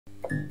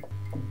When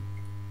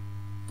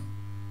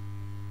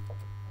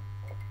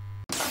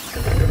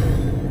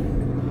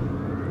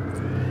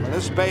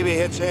this baby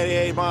hits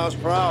 88 miles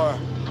per hour,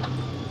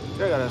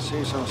 you're gonna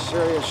see some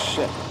serious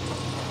shit.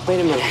 Wait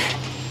a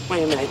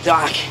minute,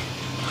 Doc.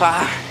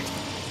 Are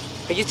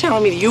you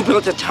telling me that you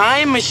built a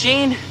time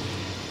machine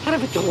out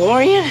of a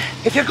DeLorean?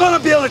 If you're gonna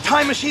build a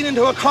time machine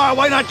into a car,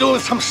 why not do it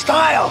with some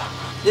style?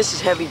 This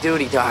is heavy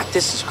duty, Doc.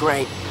 This is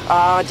great.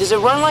 Does it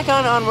run like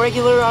on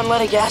regular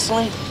unleaded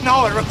gasoline?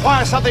 No, it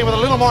requires something with a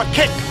little more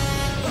kick.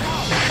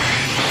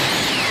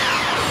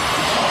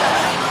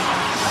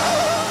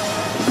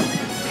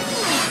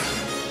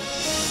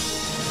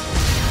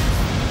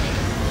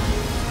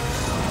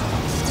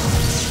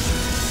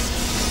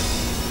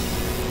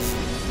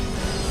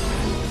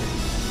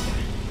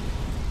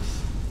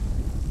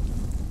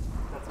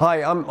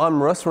 Hi,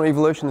 I'm Russ from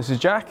Evolution. This is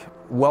Jack.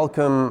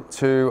 Welcome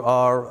to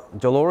our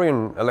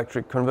DeLorean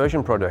electric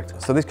conversion project.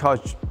 So this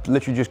car's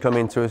literally just come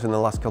into us in the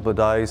last couple of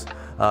days.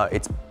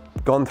 It's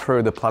gone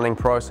through the planning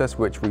process,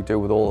 which we do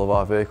with all of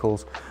our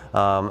vehicles,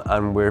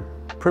 and we're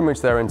pretty much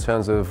there in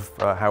terms of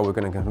how we're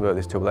going to convert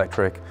this to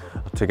electric,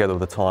 together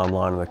with the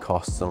timeline and the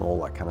costs and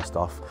all that kind of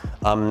stuff.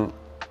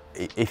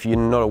 If you're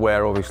not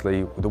aware,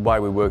 obviously, the way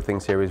we work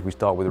things here is we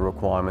start with the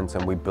requirements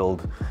and we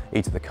build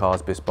each of the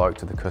cars bespoke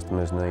to the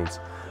customer's needs.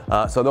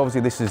 So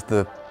obviously this is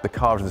the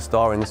car as the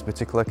star in this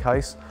particular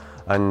case,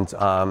 and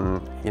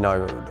you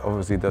know,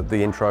 obviously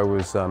the intro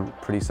was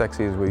pretty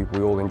sexy, as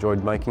we all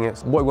enjoyed making it.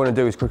 So what we want to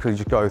do is quickly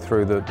just go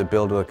through the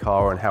build of the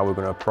car and how we're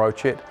going to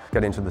approach it,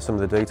 get into some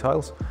of the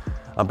details.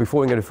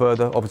 Before we go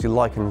further, obviously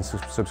like and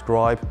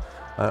subscribe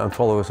and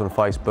follow us on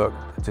Facebook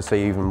to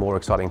see even more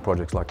exciting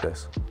projects like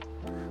this.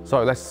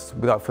 So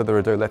without further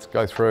ado, let's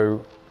go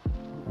through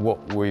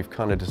what we've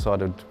kind of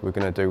decided we're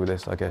going to do with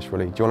this, I guess,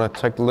 really. Do you want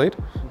to take the lead?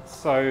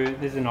 So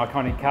this is an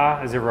iconic car,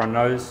 as everyone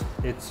knows.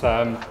 It's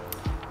a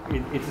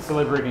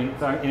celebrity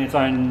in its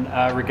own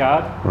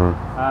regard.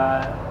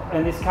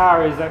 And this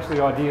car is actually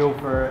ideal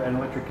for an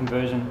electric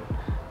conversion.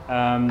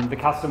 The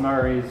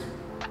customer is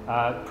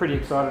pretty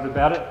excited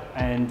about it,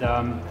 and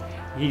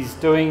he's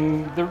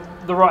doing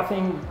the right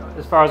thing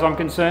as far as I'm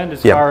concerned,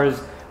 as far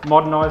as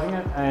modernising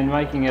it and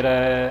making it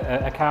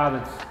a car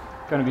that's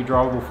going to be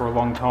drivable for a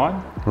long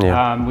time,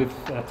 with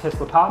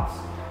Tesla parts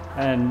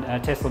and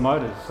Tesla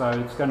motors. So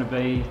it's going to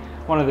be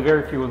one of the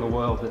very few in the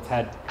world that's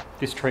had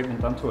this treatment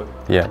done to it.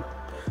 Yeah.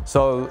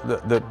 So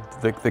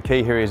the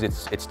key here is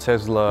it's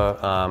Tesla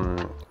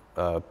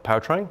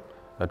powertrain,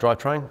 a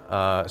drivetrain,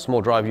 a small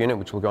drive unit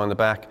which will go in the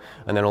back,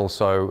 and then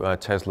also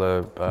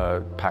Tesla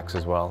packs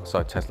as well.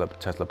 So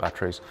Tesla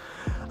batteries.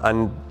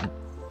 And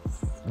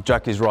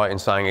Jack is right in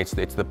saying it's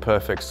the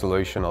perfect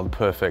solution, or the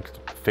perfect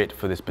fit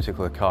for this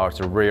particular car. It's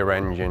a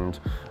rear-engined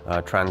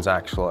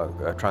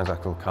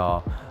transaxle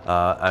car,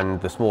 and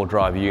the small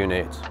drive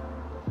unit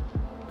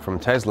from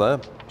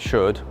Tesla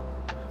should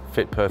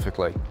fit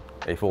perfectly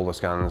if all the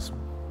scans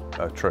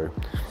are true.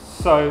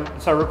 So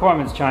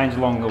requirements change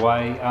along the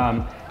way.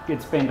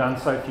 It's been done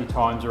so few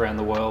times around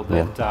the world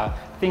that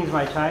things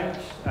may change.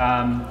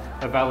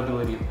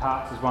 Availability of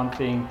parts is one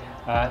thing.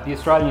 The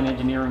Australian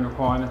engineering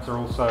requirements are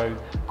also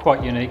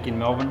quite unique in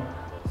Melbourne.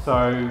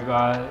 So,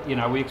 you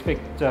know, we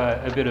expect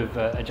a bit of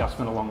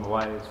adjustment along the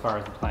way as far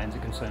as the plans are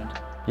concerned.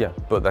 Yeah,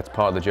 but that's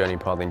part of the journey,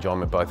 part of the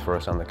enjoyment, both for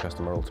us and the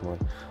customer ultimately.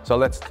 So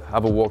let's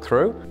have a walk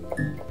through.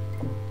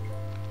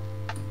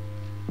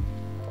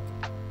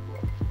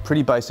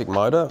 Pretty basic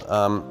motor,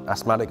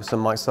 asthmatic some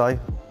might say.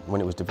 When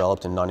it was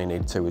developed in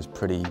 1982, it was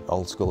pretty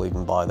old school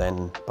even by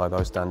then, by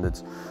those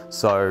standards.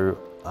 So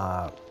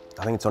I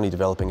think it's only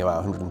developing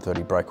about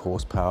 130 brake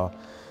horsepower.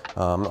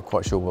 I'm not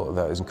quite sure what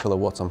that is in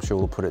kilowatts. I'm sure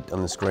we'll put it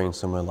on the screen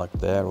somewhere like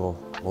there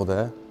or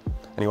there.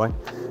 Anyway,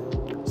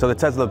 so the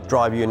Tesla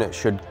drive unit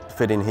should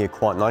fit in here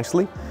quite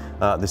nicely.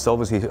 There's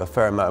obviously a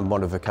fair amount of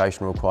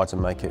modification required to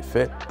make it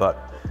fit,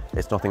 but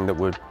it's nothing that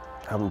we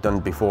haven't done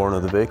before on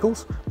other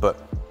vehicles,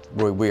 but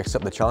we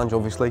accept the challenge,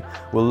 obviously.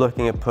 We're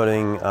looking at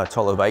putting a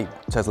total of 8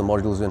 Tesla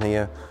modules in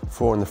here,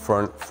 4 in the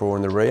front, 4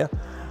 in the rear,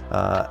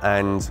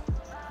 and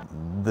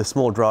the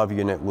small drive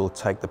unit will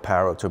take the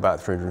power up to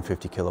about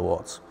 350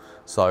 kilowatts.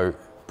 So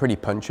pretty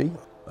punchy,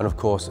 and of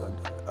course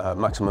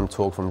maximum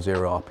torque from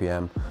 0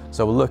 RPM.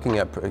 So we're looking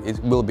at, it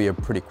will be a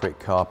pretty quick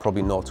car,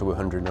 probably 0 to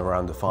 100 in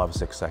around the 5 or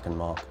 6 second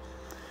mark.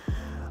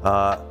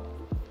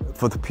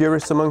 For the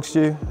purists amongst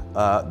you,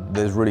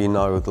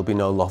 there'll be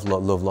no love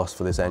lost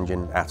for this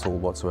engine at all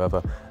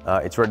whatsoever.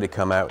 It's ready to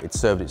come out, it's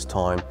served its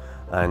time,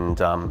 and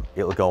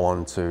it'll go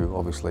on to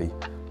obviously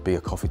be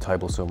a coffee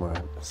table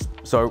somewhere.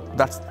 So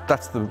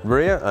that's the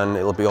rear, and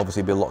it'll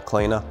obviously be a lot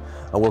cleaner.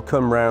 And we'll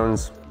come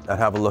round and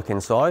have a look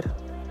inside.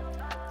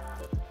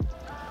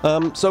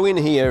 So in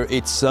here,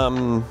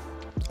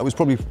 it was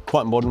probably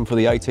quite modern for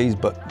the 80s,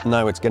 but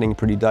now it's getting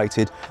pretty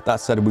dated. That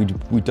said, we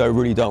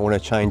really don't want to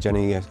change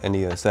any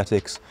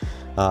aesthetics.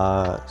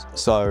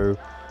 So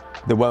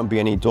there won't be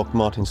any Doc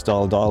Martin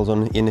style dials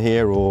in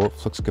here or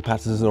flux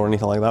capacitors or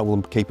anything like that.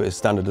 We'll keep it as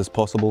standard as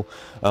possible.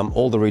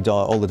 All the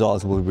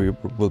dials will be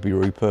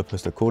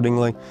repurposed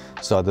accordingly.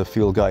 So the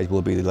fuel gauge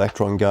will be the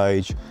electron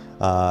gauge.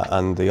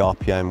 and the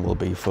RPM will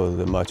be for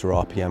the motor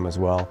RPM as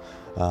well,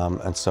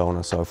 and so on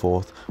and so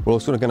forth. We're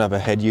also going to have a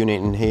head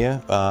unit in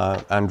here,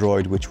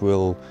 Android, which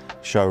will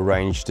show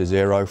range to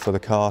 0 for the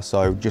car.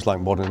 So just like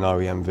modern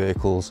OEM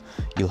vehicles,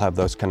 you'll have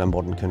those kind of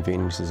modern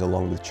conveniences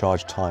along with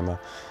charge timer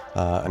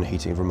and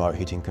heating, remote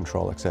heating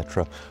control,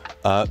 etc.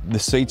 The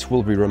seats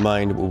will be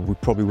remained. We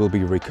probably will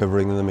be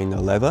recovering them in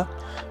the leather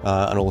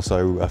and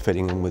also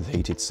fitting them with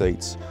heated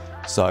seats.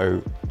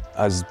 So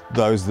as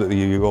those that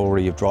you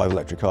already drive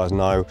electric cars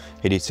know,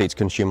 heated seats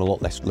consume a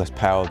lot less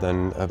power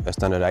than a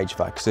standard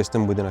HVAC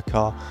system within a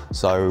car.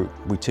 So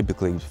we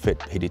typically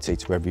fit heated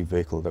seats for every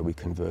vehicle that we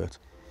convert.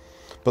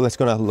 But let's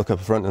go and have a look up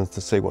front and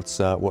to see what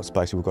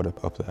space we've got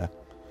up there.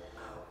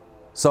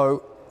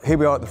 So here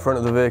we are at the front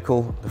of the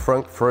vehicle, the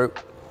front fruit,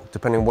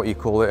 depending on what you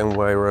call it and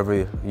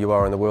wherever you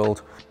are in the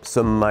world.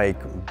 Some may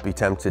be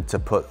tempted to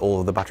put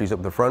all of the batteries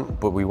up the front,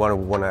 but we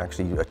want to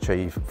actually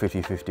achieve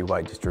 50-50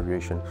 weight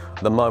distribution.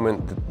 At the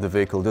moment, the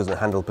vehicle doesn't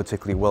handle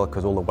particularly well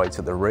because all the weight's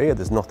at the rear.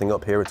 There's nothing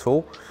up here at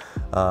all.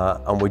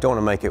 And we don't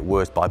want to make it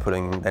worse by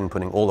putting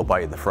all the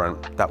weight at the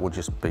front. That would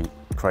just be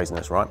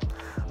craziness, right?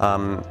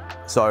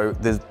 So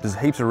there's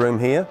heaps of room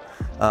here.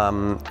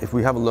 If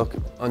we have a look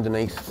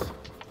underneath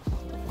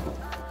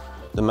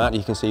the mat,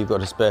 you can see you've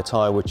got a spare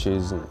tyre, which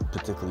isn't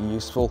particularly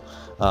useful.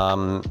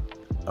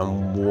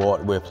 And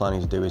what we're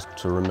planning to do is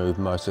to remove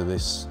most of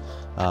this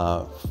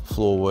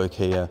floor work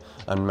here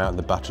and mount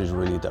the batteries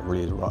really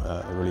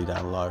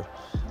down low.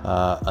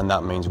 And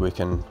that means we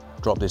can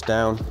drop this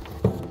down,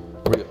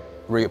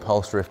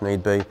 reupholster if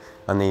need be,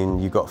 and then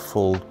you've got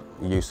full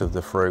use of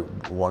the fruit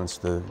once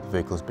the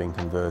vehicle's been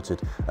converted.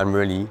 And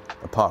really,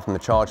 apart from the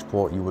charge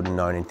port, you wouldn't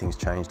know anything's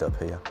changed up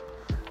here.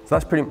 So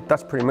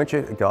that's pretty much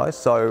it, guys.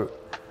 So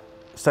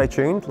stay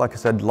tuned. Like I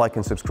said, like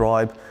and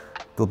subscribe.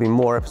 There'll be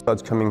more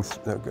episodes coming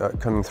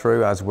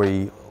through as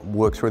we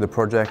work through the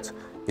project.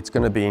 It's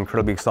going to be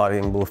incredibly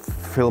exciting. We'll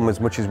film as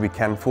much as we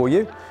can for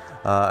you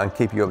and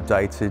keep you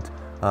updated.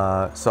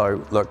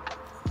 So look,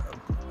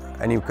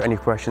 any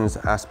questions,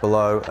 ask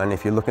below. And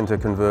if you're looking to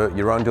convert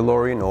your own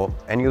DeLorean or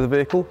any other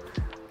vehicle,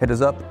 hit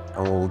us up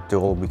and we'll do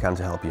all we can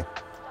to help you.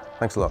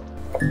 Thanks a lot.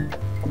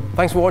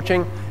 Thanks for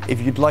watching. If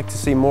you'd like to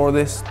see more of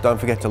this, don't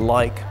forget to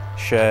like,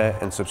 share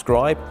and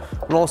subscribe.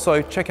 And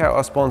also check out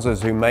our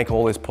sponsors who make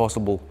all this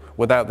possible.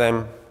 Without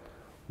them,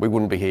 we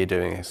wouldn't be here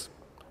doing this.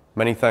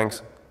 Many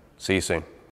thanks. See you soon.